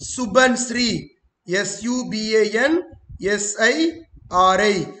சுபன்ஸ்ரீ, SUBANSIRI,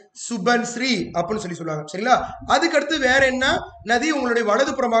 சுபன்ஸ்ரீ அப்படின்னு சொல்லி சொல்லுவாங்க. சரிங்களா? அதுக்கடுத்து வேற என்ன நதி உங்களுடைய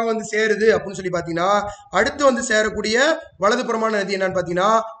வலதுபுறமாக வந்து சேருது அப்படின்னு சொல்லி பாத்தீங்கன்னா அடுத்து வந்து சேரக்கூடிய வலதுபுறமான நதி என்னன்னு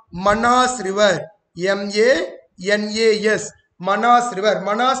பாத்தீங்கன்னா Manas river, MANAS, Manas river,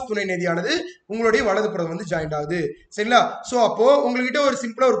 Manas துணை நதியானது உங்களுடைய வலதுபுறம் வந்து ஜாயின் ஆகுது. சரிங்களா? சோ அப்போ உங்ககிட்ட ஒரு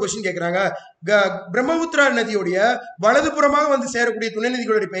சிம்பிளா ஒரு கொஸ்டின் கேட்கறாங்க, பிரம்மபுத்திரா நதியுடைய வலதுபுறமாக வந்து சேரக்கூடிய துணை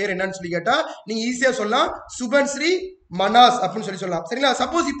நதிகளுடைய பெயர் என்னன்னு சொல்லி கேட்டா நீங்க ஈஸியா சொல்லலாம் சுபன்ஸ்ரீ, மனாஸ் அப்படின்னு சொல்லலாம் சரிங்களா.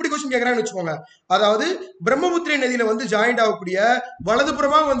 சப்போஸ் இப்படி கொஸ்டின் கேட்கறாங்கன்னு வச்சுக்கோங்க, அதாவது பிரம்மபுத்திரை நதியில வந்து ஜாயிண்ட் ஆகக்கூடிய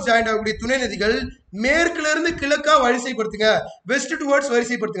வலதுபுறமாக வந்து ஜாயிண்ட் ஆகக்கூடிய துணை நதிகள் மேற்குல இருந்து கிழக்கா வரிசைப்படுத்துங்க, வெஸ்ட் டுவர்ட்ஸ்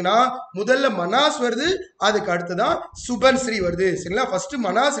வரிசைப்படுத்துங்கன்னா முதல்ல மனாஸ் வருது, அதுக்கு அடுத்துதான் சுபன்ஸ்ரீ வருது சரிங்களா. ஃபர்ஸ்ட்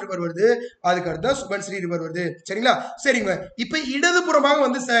மனாஸ் ரிவர் வருது, அதுக்கு அடுத்துதான் சுபன்ஸ்ரீ ரிவர் வருது சரிங்களா. சரிங்க, இப்ப இடதுபுறமாக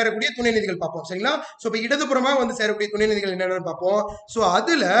வந்து சேரக்கூடிய துணை நதிகள் பார்ப்போம் சரிங்களா. சோ இப்ப இடதுபுறமாக வந்து சேரக்கூடிய துணை நதிகள் என்னென்னு பார்ப்போம். சோ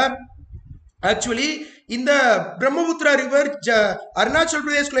அதுல ஆக்சுவலி இந்த பிரம்மபுத்திரா ரிவர் அருணாச்சல்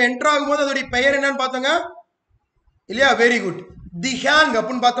பிரதேஷ்ல என்டர் ஆகும்போது அதோட பெயர் என்னன்னு பார்த்தோங்க இல்லையா. வெரி குட், திஹாங்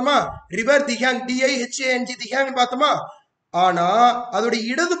அப்படின்னு பார்த்தோமா, ரிவர் திஹாங், DIHANG திஹாங் பார்த்தோமா. ஆனா அதோட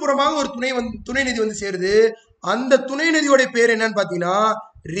இடதுபுறமாக ஒரு துணை நதி வந்து சேருது, அந்த துணை நதியோட பேர் என்னன்னு பாத்தீங்கன்னா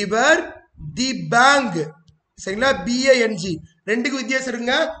ரிவர் திபாங் சரிங்களா. BANG, ரெண்டுக்கு வித்தியாசம்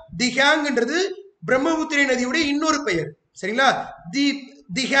இருக்குங்க. திஹாங்ன்றது பிரம்மபுத்திரை நதியோட இன்னொரு பெயர் சரிங்களா.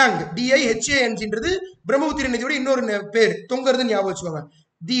 திஹாங் DIHANGன்றது பிரம்மபுத்திரை நதியோட இன்னொரு பேர், தொங்குறது ஞாபகம் வச்சுக்கோங்க.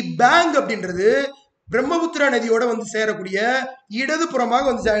 தி பேங்க் அப்படின்றது பிரம்மபுத்திரா நதியோட வந்து சேரக்கூடிய இடதுபுறமாக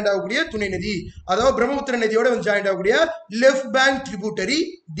வந்து ஜாயிண்ட் ஆகக்கூடிய துணை நதி, அதாவது பிரம்மபுத்திரா நதியோட வந்து ஜாயிண்ட் ஆகக்கூடிய லெஃப்ட் பேங்க் ட்ரிபியூட்டரி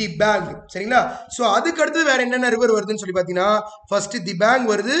தி பேங்க் சரிங்களா. சோ அதுக்கு அடுத்து வேற என்னென்ன ரிவர் வருதுன்னு சொல்லி பாத்தீங்கன்னா ஃபர்ஸ்ட் தி பேங்க்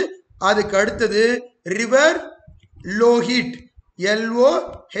வருது, அதுக்கு அடுத்தது ரிவர் லோஹிட்,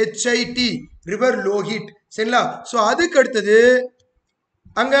 LOHIT ரிவர் லோஹிட் சரிங்களா. சோ அதுக்கு அடுத்தது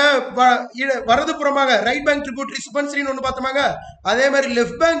அங்க வரதுபுறமாக ரைட் பேங்க் ட்ரிபியூட்டரி சுபன்ஸ்ரீன்னு ஒண்ணு பார்த்தோமாங்க, அதே மாதிரி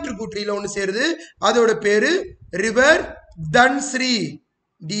லெஃப்ட் பேங்க் ட்ரிபியூட்டரியில ஒண்ணு சேருது, அதோட பேரு river Tan Sri,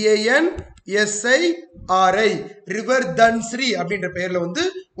 DANSIRI river Tan Sri அப்படின்ற பெயர்ல வந்து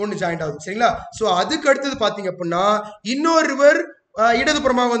ஒண்ணு ஜாயிண்ட் ஆகுது சரிங்களா. சோ அதுக்கு அடுத்தது பாத்தீங்க அப்படின்னா இன்னொரு ரிவர்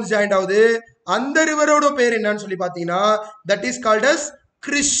இடதுபுறமாக வந்து ஜாயிண்ட் ஆகுது, அந்த ரிவரோட பேர் என்னன்னு சொல்லி பாத்தீங்கன்னா that is called as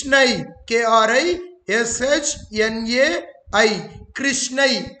Krishnai, KRISHNAI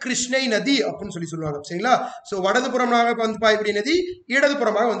Krishnai நதி அப்படின்னு சொல்லுவாங்க சரிங்களா. சோ வடதுபுறமாக வந்து பாயக்கூடிய நதி,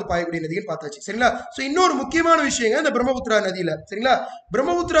 இடதுபுறமாக வந்து பாயக்கூடிய நதின்னு பார்த்தாச்சு சரிங்களா. சோ இன்னொரு முக்கியமான விஷயங்க இந்த பிரம்மபுத்திரா நதியில சரிங்களா,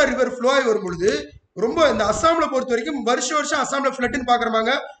 பிரம்மபுத்திரா ரிவர் ஃப்ளோ ஆகி வரும் பொழுது ரொம்ப இந்த அசாம்ல பொறுத்த வரைக்கும் வருஷம் அசாம்ல ஃப்ளட்னு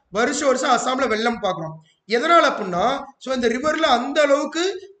பாக்குறாங்க, வருஷம் அசாம்ல வெள்ளம் பாக்குறோம். எதனால அப்படின்னா சோ இந்த ரிவர்ல அந்த அளவுக்கு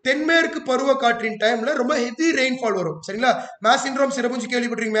தென்மேற்கு பருவ காற்றின் டைம்ல ரொம்ப ஹெவி ரெயின்ஃபால் வரும் சரிங்களா. மேஸ் சிண்ட்ரோம் சிறப்புஞ்சு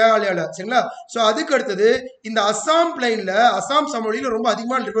கேள்விப்பட்டிருக்கீங்க மேகாலயால சரிங்களா. சோ அதுக்கு அடுத்தது இந்த அசாம் பிளைன்ல, அசாம் சமவெளியில ரொம்ப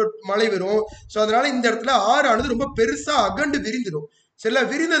அதிகமான ரிவர் மழை வரும். சோ அதனால இந்த இடத்துல ஆறு ஆனது ரொம்ப பெருசா அகண்டு விரிந்துடும் சரிங்களா.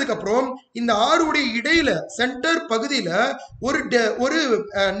 விரிந்ததுக்கு அப்புறம் இந்த ஆறுடைய இடையில சென்டர் பகுதியில ஒரு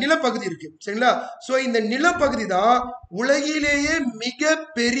நிலப்பகுதி இருக்கு சரிங்களா. சோ இந்த நிலப்பகுதி தான் உலகிலேயே மிக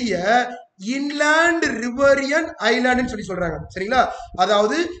பெரிய இன்லாண்ட் ரிவரியன் ஐலாண்ட் சொல்லி சொல்றாங்க சரிங்களா.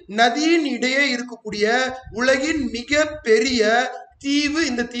 அதாவது நதியின் இடையே இருக்கக்கூடிய உலகின் மிக பெரிய தீவு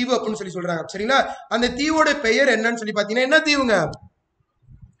இந்த தீவு அப்படின்னு சொல்லி சொல்றாங்க சரிங்களா. அந்த தீவோட பெயர் என்னன்னு சொல்லி பாத்தீங்கன்னா என்ன தீவுங்க,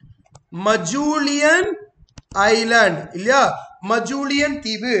 மஜூலியன் ஐலாண்ட் இல்லையா, மஜூலியன்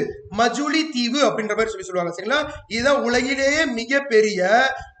தீவு, மஜூலி தீவு அப்படின்ற மாதிரி சொல்லுவாங்க சரிங்களா. இதுதான் உலகிலேயே மிக பெரிய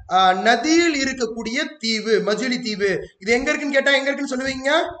நதியில் இருக்கக்கூடிய தீவு, மஜூலி தீவு. இது எங்க இருக்குன்னு கேட்டா எங்க இருக்குன்னு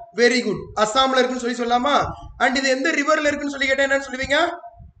சொல்லுவீங்க, வெரி குட், அசாம்ல இருக்குன்னு சொல்லலாமா. அண்ட் இது எந்த ரிவர்ல இருக்குன்னு சொல்லி கேட்டா என்னன்னு சொல்லுவீங்க,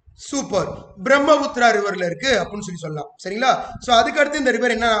 சூப்பர், பிரம்மபுத்திரா ரிவர்ல இருக்கு அப்படின்னு சொல்லலாம் சரிங்களா. சோ அதுக்கு அடுத்து இந்த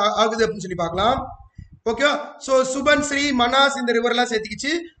ரிவர் என்ன ஆகுது அப்படின்னு சொல்லி பார்க்கலாம். ஓகே, சோ சுபன்ஸ்ரீ, மனாஸ் இந்த ரிவர் எல்லாம்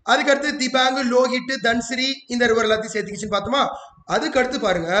சேர்த்துக்கிச்சு. அதுக்கு அடுத்து திபாங், லோஹிட், தன்ஸ்ரீ இந்த ரிவர் எல்லாத்தையும் சேர்த்துக்கிச்சுன்னு பார்த்தோமா. அதுக்கு அடுத்து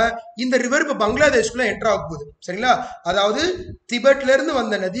பாருங்க இந்த ரிவர் இப்ப பங்களாதேஷ்குள்ள என்டர் ஆக போகுது சரிங்களா. அதாவது திபெட்ல இருந்து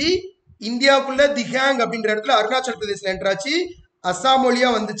வந்த நதி இந்தியாவுக்குள்ள திஹாங் அப்படின்ற இடத்துல அருணாச்சல் பிரதேஷ்ல என்டர் ஆச்சு, அசாம் வழியா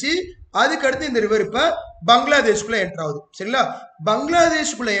வந்துச்சு. அதுக்கு அடுத்து இந்த ரிவர் இப்ப பங்களாதேஷ்குள்ள என்டர் ஆகுது சரிங்களா.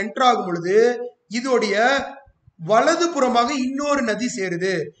 பங்களாதேஷ்குள்ள என்டர் ஆகும் பொழுது இதோடைய வலதுபுறமாக இன்னொரு நதி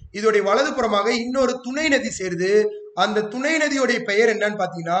சேருது, இதோடைய வலதுபுறமாக இன்னொரு துணை நதி சேருது. அந்த துணை நதியோடைய பெயர் என்னன்னு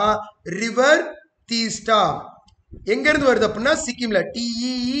பாத்தீங்கன்னா ரிவர் தீஸ்டா. எங்க இருந்து வருது அப்படின்னா சிக்கிம்ல,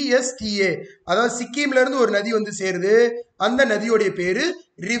 TEESTA, அதாவது சிக்கிம்ல இருந்து ஒரு நதி வந்து சேருது, அந்த நதியோடைய பேரு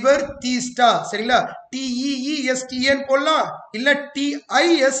ரிவர் தீஸ்டா சரிங்களா. TEESTA போடலாம், இல்ல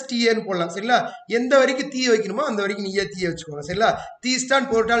TISTA போடலாம் சரிங்களா. எந்த வரைக்கும் தீ வைக்கணுமோ அந்த வரைக்கும் நீயே தீய வச்சுக்கோங்க சரிங்களா. தீஸ்டான்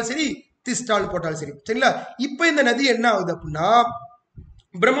போட்டாலும் சரி, திஸ்டால் போட்டாலும் சரி சரிங்களா. இப்ப இந்த நதி என்ன ஆகுது அப்படின்னா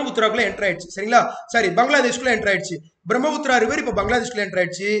பிரம்மபுத்திராக்குள்ள என்டர் ஆயிடுச்சு சரிங்களா. சாரி, பங்களாதேஷ்குள்ள என்டர் ஆயிடுச்சு. பிரம்மபுத்திரா ரிவர் இப்ப பங்களாதேஷ்குள்ள என்டர்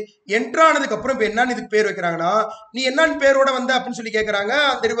ஆயிடுச்சு. என்டர் ஆனதுக்கு அப்புறம் இப்ப என்னன்னு இதுக்கு பேர் வைக்கிறாங்கன்னா, நீ என்னன்னு பேரோட வந்த அப்படின்னு சொல்லி கேட்கறாங்க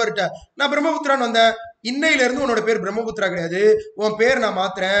அந்த ரிவர்கிட்ட. நான் பிரம்மபுத்திரான்னு வந்தேன். இன்னையில இருந்து உன்னோட பேர் பிரம்மபுத்திரா கிடையாது, உன் பேர் நான்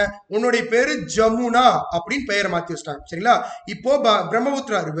மாத்துறேன், உன்னுடைய பேரு ஜமுனா அப்படின்னு பெயரை மாத்தி வச்சிட்டாங்க சரிங்களா. இப்போ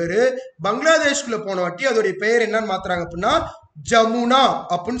பிரம்மபுத்திரா ரிவர் பங்களாதேஷ்குள்ள போன வாட்டி அதோடைய பெயர் என்னன்னு மாத்துறாங்க அப்படின்னா ஜமுனா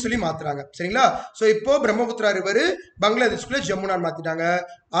அப்படின்னு சொல்லி மாத்துறாங்க சரிங்களா. சோ இப்போ பிரம்மபுத்திரா ரிவர் பங்களாதேஷ்குள்ள ஜமுனான்னு மாத்திட்டாங்க.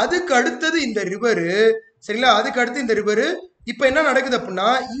 அதுக்கு அடுத்தது இந்த ரிவர் சரிங்களா, அதுக்கு அடுத்து இந்த ரிவர் இப்ப என்ன நடக்குது அப்படின்னா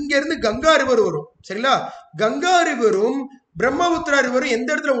இங்க இருந்து கங்கா ரிவர் வரும் சரிங்களா. கங்கா ரிவரும் பிரம்மபுத்திரா ரிவரும் எந்த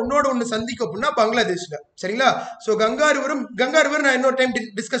இடத்துல ஒன்னோட ஒண்ணு சந்திக்கும் அப்படின்னா பங்களாதேஷ்ல சரிங்களா. சோ கங்கா ரிவர் நான் இன்னொரு டைம்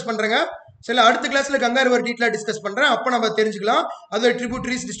டிஸ்கஸ் பண்றேங்க சரிங்களா. அடுத்த கிளாஸ்ல கங்கா ரிவர் டீட்டெயிலா டிஸ்கஸ் பண்றேன். அப்ப நம்ம தெரிஞ்சுக்கலாம் அதோட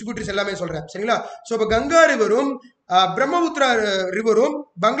ட்ரிபியூட்டரிஸ் டிஸ்ட்ரிபியூட்டரிஸ் எல்லாமே சொல்றேன் சரிங்களா. சோ இப்ப கங்கா ரிவரும் பிரம்மபுத்திரா ரிவரும்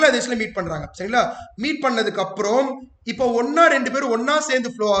பங்களாதேஷ்ல மீட் பண்றாங்க சரிங்களா. மீட் பண்ணதுக்கு அப்புறம் இப்போ ஒன்னா ரெண்டு பேரும் ஒன்னா சேர்ந்து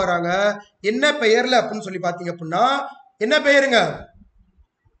ஃப்ளோ ஆகுறாங்க. என்ன பெயர்ல அப்படின்னு சொல்லி பாத்தீங்க அப்படின்னா என்ன பெயருங்க?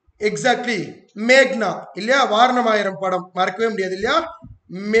 எக்ஸாக்ட்லி மேக்னா இல்லையா. வாரணமாயிரம் படம் மறக்கவே முடியாது இல்லையா.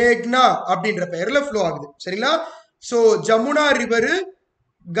 மேக்னா அப்படின்ற பெயர்ல ஃப்ளோ ஆகுது சரிங்களா. சோ ஜமுனா ரிவர்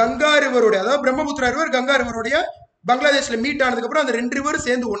கங்கா ரிவருடைய அதாவது பிரம்மபுத்திரா ரிவர் கங்கா ரிவருடைய பங்களாதேஷ்ல மீட் ஆனதுக்கு அப்புறம் அந்த ரெண்டு ரிவரும்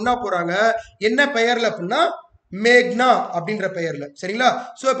சேர்ந்து ஒன்னா போறாங்க. என்ன பெயர்ல அப்படின்னா மேக்னா அப்படின்ற பெயர்ல சரிங்களா.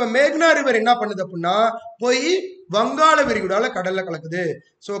 சோ இப்ப மேக்னா ரிவர் என்ன பண்ணுது அப்படின்னா போய் வங்காள விரிகுடால கடல்ல கலக்குது.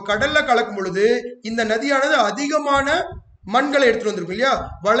 சோ கடல்ல கலக்கும் பொழுது இந்த நதியானது அதிகமான மண்களை எடுத்துட்டு வந்திருக்கும் இல்லையா.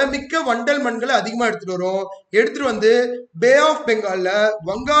 வளமிக்க வண்டல் மண்களை அதிகமா எடுத்துட்டு வரும். எடுத்துட்டு வந்து பே ஆஃப் பெங்கால்ல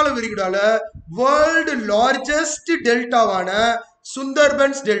வங்காள விரிகுடால வேர்ல்டு லார்ஜஸ்ட் டெல்டாவான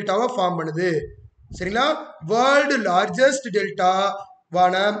சுந்தர்பன்ஸ் டெல்டாவை ஃபார்ம் பண்ணுது சரிங்களா. வேர்ல்டு லார்ஜஸ்ட்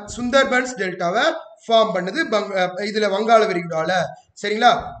டெல்டாவான சுந்தர்பன்ஸ் டெல்டாவை ஃபார்ம் பண்ணுது இதுல வங்காள விரிகுடால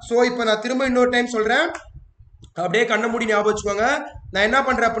சரிங்களா. சோ இப்ப நான் திரும்ப இன்னொரு டைம் சொல்றேன், அப்படியே கண்ண மூடி ஞாபகம் வச்சுக்கோங்க. நான் என்ன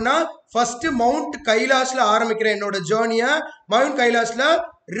பண்றேன் அப்படின்னா ஃபர்ஸ்ட் மவுண்ட் கைலாஷ்ல ஆரம்பிக்கிறேன் என்னோட ஜேர்னிய. மவுண்ட் கைலாஷ்ல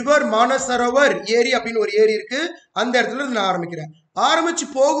ரிவர் மானசரோவர் ஏரி அப்படின்னு ஒரு ஏரி இருக்கு, அந்த இடத்துல இருந்து நான் ஆரம்பிக்கிறேன். ஆரம்பிச்சு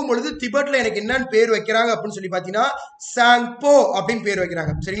போகும் பொழுது திபெட்ல எனக்கு என்னன்னு பேர் வைக்கிறாங்க அப்படின்னு சொல்லி பாத்தீங்கன்னா சாங்போ அப்படின்னு பேர்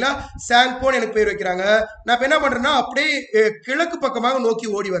வைக்கிறாங்க சரிங்களா. சாங்போன்னு எனக்கு பேர் வைக்கிறாங்க. நான் இப்ப என்ன பண்றேன்னா அப்படியே கிழக்கு பக்கமாக நோக்கி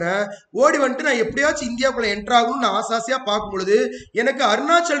ஓடி வரேன். ஓடி வந்துட்டு நான் எப்படியாச்சும் இந்தியாவுக்குள்ள என்டர் ஆகணும்னு ஆசாசியா பார்க்கும் பொழுது எனக்கு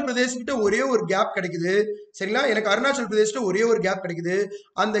அருணாச்சல் பிரதேஷ் கிட்ட ஒரே ஒரு கேப் கிடைக்குது சரிங்களா. எனக்கு அருணாச்சல் பிரதேஷ்ல ஒரே ஒரு கேப் கிடைக்குது.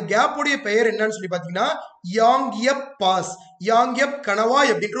 அந்த கேப்புடைய பெயர் என்னன்னு சொல்லி பாத்தீங்கன்னா யாங்யப் பாஸ், யாங்யப்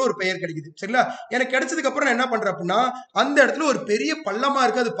கணவாய் அப்படின்ற ஒரு பெயர் கிடைக்குது சரிங்களா. எனக்கு கிடைச்சதுக்கு அப்புறம் நான் என்ன பண்றேன் அப்படின்னா அந்த இடத்துல ஒரு பெரிய பள்ளமா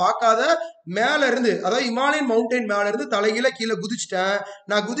இருக்கு, அது பார்க்காத மேல இருந்து அதாவது இமாலயன் மவுண்டைன் மேல இருந்து தலைகீழ கீழே குதிச்சுட்டேன்.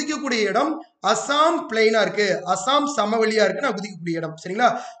 நான் குதிக்கக்கூடிய இடம் அசாம் பிளைனா இருக்கு, அசாம் சமவெளியா இருக்கு நான் குதிக்கக்கூடிய இடம் சரிங்களா.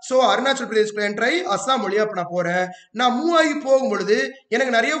 சோ அருணாச்சல் பிரதேஷ்ல என்ட்ரை அசாம் வழியா இப்ப நான் போறேன். நான் மூவ் ஆகி போகும் பொழுது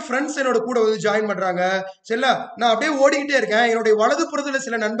எனக்கு நிறைய ஃப்ரெண்ட்ஸ் என்னோட கூட வந்து ஜாயின் பண்றாங்க சரிங்களா. நான் அப்படியே ஓடிக்கிட்டே இருக்கேன். என்னுடைய வலது புறத்துல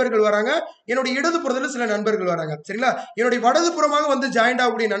சில நண்பர்கள் வராங்க, என்னுடைய இடது புறத்துல சில நண்பர்கள் வராங்க சரிங்களா. என்னுடைய வலது புறமாக வந்து ஜாயின்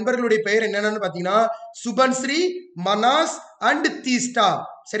ஆகக்கூடிய நண்பர்களுடைய பெயர் என்னன்னு பாத்தீங்கன்னா சுபன்ஸ்ரீ, மனாஸ் அண்ட் தீஸ்டா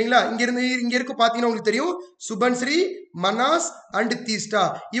சரிங்களா. இங்க இருக்கு பாத்தீங்கன்னா உங்களுக்கு தெரியும் சுபன்ஸ்ரீ, மனாஸ் அண்ட் தீஸ்டா.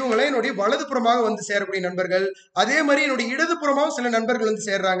 இவங்கள என்னுடைய வலது புறமாக வந்து சேரக்கூடிய நண்பர்கள். அதே மாதிரி என்னுடைய இடது புறமாக சில நண்பர்கள் வந்து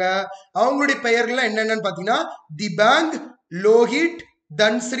சேர்றாங்க. அவங்களுடைய பெயர்கள் என்னென்னு பாத்தீங்கன்னா திபாங், லோஹிட்,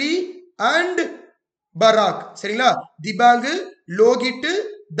 தன்ஸ்ரீ அண்ட் பராக் சரிங்களா. திபாங்கு, லோகிட்டு,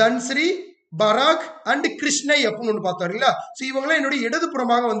 தன்ஸ்ரீ, பராக் அண்ட் கிருஷ்ணை அப்படின்னு ஒன்று பார்த்தோம் இல்லைங்களா. ஸோ இவங்களாம் என்னுடைய இடது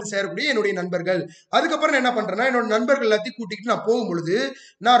புறமாக வந்து சேரக்கூடிய என்னுடைய நண்பர்கள். அதுக்கப்புறம் நான் என்ன பண்றேன்னா என்னோட நண்பர்கள் எல்லாத்தையும் கூட்டிகிட்டு நான் போகும்பொழுது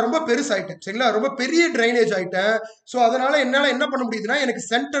நான் ரொம்ப பெருசாயிட்டேன் சரிங்களா, ரொம்ப பெரிய ட்ரைனேஜ் ஆயிட்டேன். ஸோ அதனால என்னால என்ன பண்ண முடியுதுன்னா எனக்கு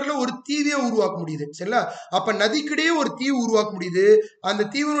சென்டர்ல ஒரு தீவையே உருவாக்க முடியுது சரிங்களா. அப்ப நதிக்கிடையே ஒரு தீவு உருவாக்க முடியுது. அந்த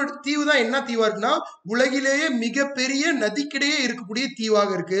தீவு தான் என்ன தீவா இருக்குன்னா உலகிலேயே மிகப்பெரிய நதிக்கிடையே இருக்கக்கூடிய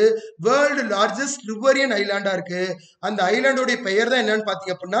தீவாக இருக்கு. வேர்ல்டு லார்ஜஸ்ட் ரிவரியன் ஐலாண்டா இருக்கு. அந்த ஐலாண்டோடைய பெயர் தான் என்னன்னு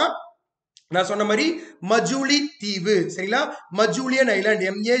பாத்தீங்க அப்படின்னா நான் சொன்ன மாதிரி மஜூலி தீவு சரிங்களா. மஜூலியன் ஐலாண்ட்,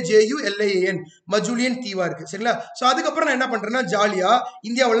 MAJULIAN மஜூலியன் தீவா இருக்கு சரிங்களா. சோ அதுக்கப்புறம் நான் என்ன பண்றேன்னா ஜாலியா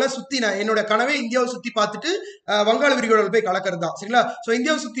இந்தியாவெல்லாம் சுத்தி நான் என்னோட கனவே இந்தியாவை சுத்தி பார்த்துட்டு வங்காள விரிகுடாவில் போய் கலக்கிறது தான் சரிங்களா. சோ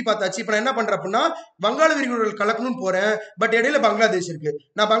இந்தியாவை சுத்தி பார்த்தாச்சு. இப்ப நான் என்ன பண்றேன் அப்படின்னா வங்காள விரிகுடாவில் கலக்கணும்னு போறேன். பட் இடையில பங்களாதேஷ் இருக்கு.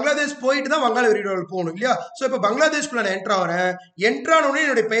 நான் பங்களாதேஷ் போயிட்டு தான் வங்காள விரிகுடாவில் போகணும் இல்லையா. சோ இப்ப பங்களாதேஷ்குள்ள நான் என்ட்ரு ஆகிறேன். என்ட்ரானோடனே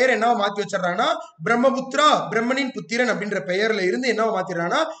என்னுடைய பெயர் என்னவா மாத்தி வச்சிடறாங்கன்னா பிரம்மபுத்திரா, பிரம்மனின் புத்திரன் அப்படின்ற பெயர்ல இருந்து என்னவா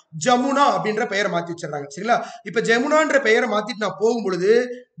மாத்திடுறாங்கன்னா ஜமுனா அப்படின்ற பெயரை மாத்தி வச்சிடறாங்க சரிங்களா. இப்ப ஜமுனான்ற பெயரை மாத்திட்டு நான் போகும் பொழுது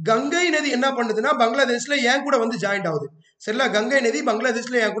கங்கை நதி என்ன பண்ணுதுன்னா பங்களாதேஷ்ல என் கூட வந்து ஜாயின் ஆகுது சரிங்களா. கங்கை நதி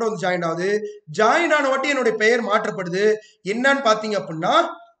பங்களாதேஷ்ல என் கூட வந்து ஜாயின் ஆகுது. ஜாயின் ஆன வாட்டி என்னுடைய பெயர் மாற்றப்படுது. என்னன்னு பாத்தீங்க அப்படின்னா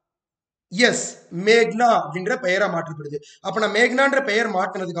எஸ் மேக்னா அப்படின்ற பெயரா மாற்றப்படுது. அப்ப நான் மேக்னான்ற பெயர்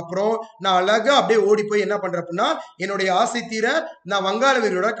மாற்றினதுக்கு அப்புறம் நான் அழகா அப்படியே ஓடி போய் என்ன பண்றேன் அப்படின்னா என்னுடைய ஆசை தீர நான் வங்காள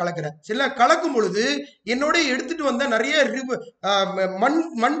விரிகுடா கலக்கிறேன் சரிங்களா. கலக்கும் பொழுது என்னோட எடுத்துட்டு வந்த நிறைய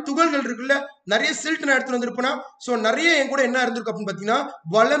மண் துகள்கள் இருக்குல்ல, நிறைய சில்ட் நான் எடுத்துட்டு வந்திருப்பேன்னா சோ நிறைய என் கூட என்ன இருந்திருக்கு அப்படின்னு பாத்தீங்கன்னா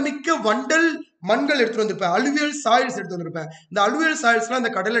வளமிக்க வண்டல் மண்கள் எடுத்துட்டு வந்திருப்பேன், அலுவியல் சாயில்ஸ் எடுத்து வந்திருப்பேன். இந்த அலுவியல் சாயில்ஸ்லாம்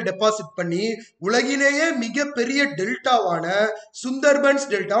அந்த கடலை டெபாசிட் பண்ணி உலகிலேயே மிகப்பெரிய டெல்டாவான சுந்தர்பன்ஸ்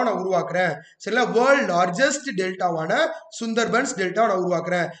டெல்டாவை நான் உருவாக்குறேன் சரிங்களா. வேர்ல்ட் லார்ஜஸ்ட் டெல்டாவான சுந்தர்பன்ஸ் டெல்டாவை நான்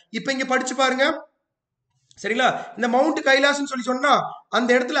உருவாக்குறேன். இப்ப இங்க படிச்சு பாருங்க சரிங்களா. இந்த மவுண்ட் கைலாசம் சொல்லி சொன்னா அந்த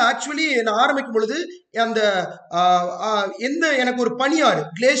இடத்துல ஆக்சுவலி நான் ஆரம்பிக்கும் பொழுது அந்த எந்த எனக்கு ஒரு பனியாறு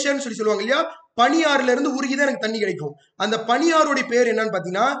கிளேஷியர்னு சொல்லி சொல்லுவாங்க இல்லையா, பனியாறுல இருந்து உருகி தான் எனக்கு தண்ணி கிடைக்கும். அந்த பனியாறுடைய பேர் என்னன்னு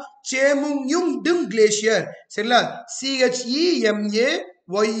பாத்தீங்கன்னா சேமுங்யுங்டும் கிளேசியர். சரிங்களா? CHEMAYUNGDUNG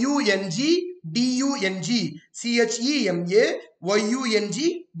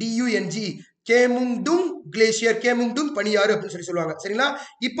கேமுங்டும் கிளேசியர், கேமுங்டும் பனியாறு அப்படின்னு சொல்லுவாங்க. சரிங்களா?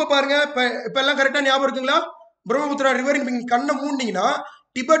 இப்ப பாருங்க, இப்ப எல்லாம் கரெக்டா ஞாபகம் இருக்குங்களா? பிரம்மபுத்திரா ரிவர் நீங்க கண்ணை மூண்டிங்கன்னா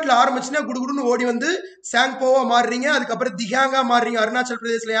டிபெட்ல ஆரம்பிச்சுன்னா குடுகுடுன்னு ஓடி வந்து சாங்போவா மாறுறீங்க. அதுக்கப்புறம் திஹாங்கா மாறுறீங்க, அருணாச்சல்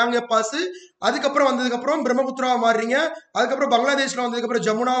பிரதேஷ்ல யாங்க பாஸ். அதுக்கப்புறம் வந்ததுக்கு அப்புறம் பிரம்மபுத்திராவா மாறுறீங்க. அதுக்கப்புறம் பங்களாதேஷ்ல வந்ததுக்கு அப்புறம்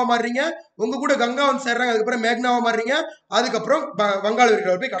ஜமுனாவா மாறுறீங்க. உங்க கூட கங்கா வந்து சேர்றாங்க, அதுக்கப்புறம் மேக்னாவா மாறுறீங்க. அதுக்கப்புறம் வங்காள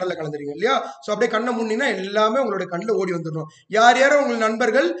விரிகுடா போய் கடல்ல கலந்துறீங்க இல்லையா? சோ அப்படியே கண்ணை முன்னீங்கன்னா எல்லாமே உங்களோட கண்ணில் ஓடி வந்துடணும். யார் யாரும் உங்கள்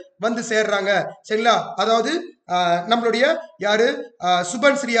நண்பர்கள் வந்து சேர்றாங்க. சரிங்களா? அதாவது நம்மளுடைய யாரு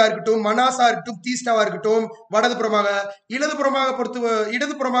சுபன்ஸ்ரீயா இருக்கட்டும், மனாசா இருக்கட்டும், தீஸ்டாவா இருக்கட்டும், வடதுபுறமாக இடதுபுறமாக பொறுத்த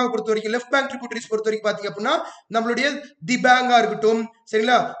வரைக்கும் லெஃப்ட் பேங்க் ட்ரிபியூட்டரிஸ் பொறுத்த வரைக்கும் பாத்தீங்க அப்படின்னா நம்மளுடைய திபாங்கா இருக்கட்டும்,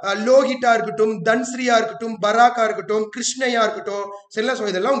 சரிங்களா, லோஹிட்டா இருக்கட்டும், தன்ஸ்ரீயா இருக்கட்டும், பராக்கா இருக்கட்டும், கிருஷ்ணையா இருக்கட்டும், சரிங்களா? சோ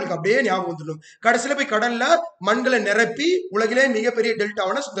இதெல்லாம் உங்களுக்கு அப்படியே ஞாபகம் வந்துடும். கடைசியில போய் கடல்ல மண்களை நிரப்பி உலகிலே மிகப்பெரிய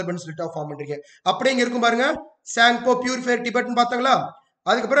டெல்டாவான சுந்தர்பன்ஸ் டெல்டா ஃபார்ம் பண்றீங்க. அப்படியே இங்க இருக்கும் பாருங்க, சாங்போ, பியூரிஃபயர், டிபெட்னு பார்த்தாங்களா?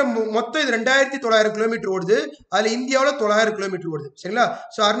 அதுக்கப்புறம் மொத்தம் இது 2900 கிலோமீட்டர் ஓடுது. அதுல இந்தியாவில் 900 கிலோமீட்டர் ஓடுது. சரிங்களா?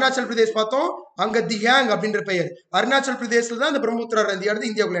 சோ அருணாச்சல் பிரதேஷ் பார்த்தோம், அங்க திஹாங் அப்படின்ற பெயர். அருணாச்சல் பிரதேஷ்ல தான் இந்த பிரம்மபுத்திரா நதியானது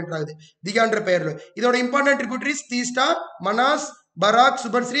இந்தியாவுக்குள்ள என்டர் ஆகுது, திகான்ற பெயர்ல. இதோட important tributaries தீஸ்டா, Manas, Barack,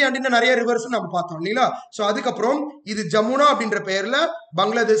 Subansiri and இன்னும் நிறைய ரிவர்ஸ் நம்ம பார்த்தோம் இல்லைங்களா? சோ அதுக்கப்புறம் இது ஜமுனா அப்படின்ற பெயர்ல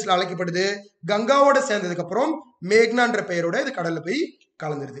பங்களாதேஷ்ல அழைக்கப்படுது. கங்காவோட சேர்ந்ததுக்கு அப்புறம் மேக்னான்ற பெயரோட இது கடல்ல போய்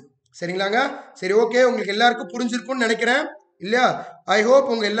கலந்துருது. சரிங்களாங்க? சரி, ஓகே. உங்களுக்கு எல்லாருக்கும் புரிஞ்சிருக்கும்னு நினைக்கிறேன் இல்லையா? ஐ ஹோப்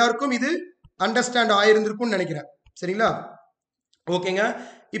உங்க எல்லாருக்கும் இது அண்டர்ஸ்டாண்ட் ஆயிருந்திருக்கும்னு நினைக்கிறேன். சரிங்களா? ஓகேங்க.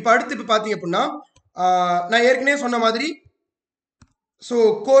 இப்ப அடுத்து இப்ப பாத்தீங்க அப்படின்னா நான் ஏற்கனவே சொன்ன மாதிரி ஸோ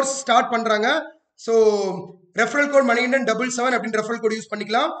கோர்ஸ் ஸ்டார்ட் பண்றாங்க. ஸோ ரெஃபரல் கோட் மணிகண்டன் 77 அப்படின்னு ரெஃபரல் கோட் யூஸ்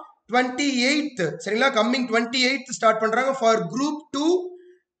பண்ணிக்கலாம். 28th சரிங்களா, கம்மிங் 28th ஸ்டார்ட் பண்றாங்க ஃபார் குரூப் 2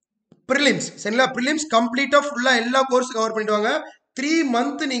 ப்ரிலிம்ஸ். சரிங்களா? ப்ரிலிம்ஸ் கம்ப்ளீட்டா ஃபுல்லா எல்லா கோர்ஸ் கவர் பண்ணிடுவாங்க. 3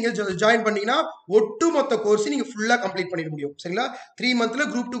 month நீங்க ஜாயின் பண்ணீங்கன்னா ஒட்டுமொத்த கோர்ஸ் நீங்க ஃபுல்லா கம்ப்ளீட் பண்ணிட முடியும். சரிங்களா? 3 monthல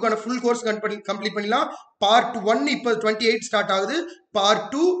குரூப் 2க்கான ஃபுல் கோர்ஸ் கம்ப்ளீட் பண்ணலாம். பார்ட் 1 இப்போ 28 ஸ்டார்ட் ஆகுது, பார்ட்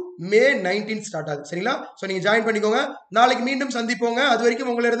 2 May 19 ஸ்டார்ட் ஆகுது. சரிங்களா? சோ நீங்க ஜாயின் பண்ணிக்கோங்க. நாளைக்கு மீண்டும் சந்திப்போங்க. அது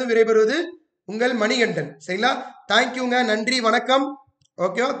வரைக்கும் உங்களிடம் விடைபெறுவது உங்கள் மணிகண்டன். சரிங்களா? தேங்க்யூங்க, நன்றி, வணக்கம்.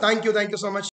 Okay, thank you so much.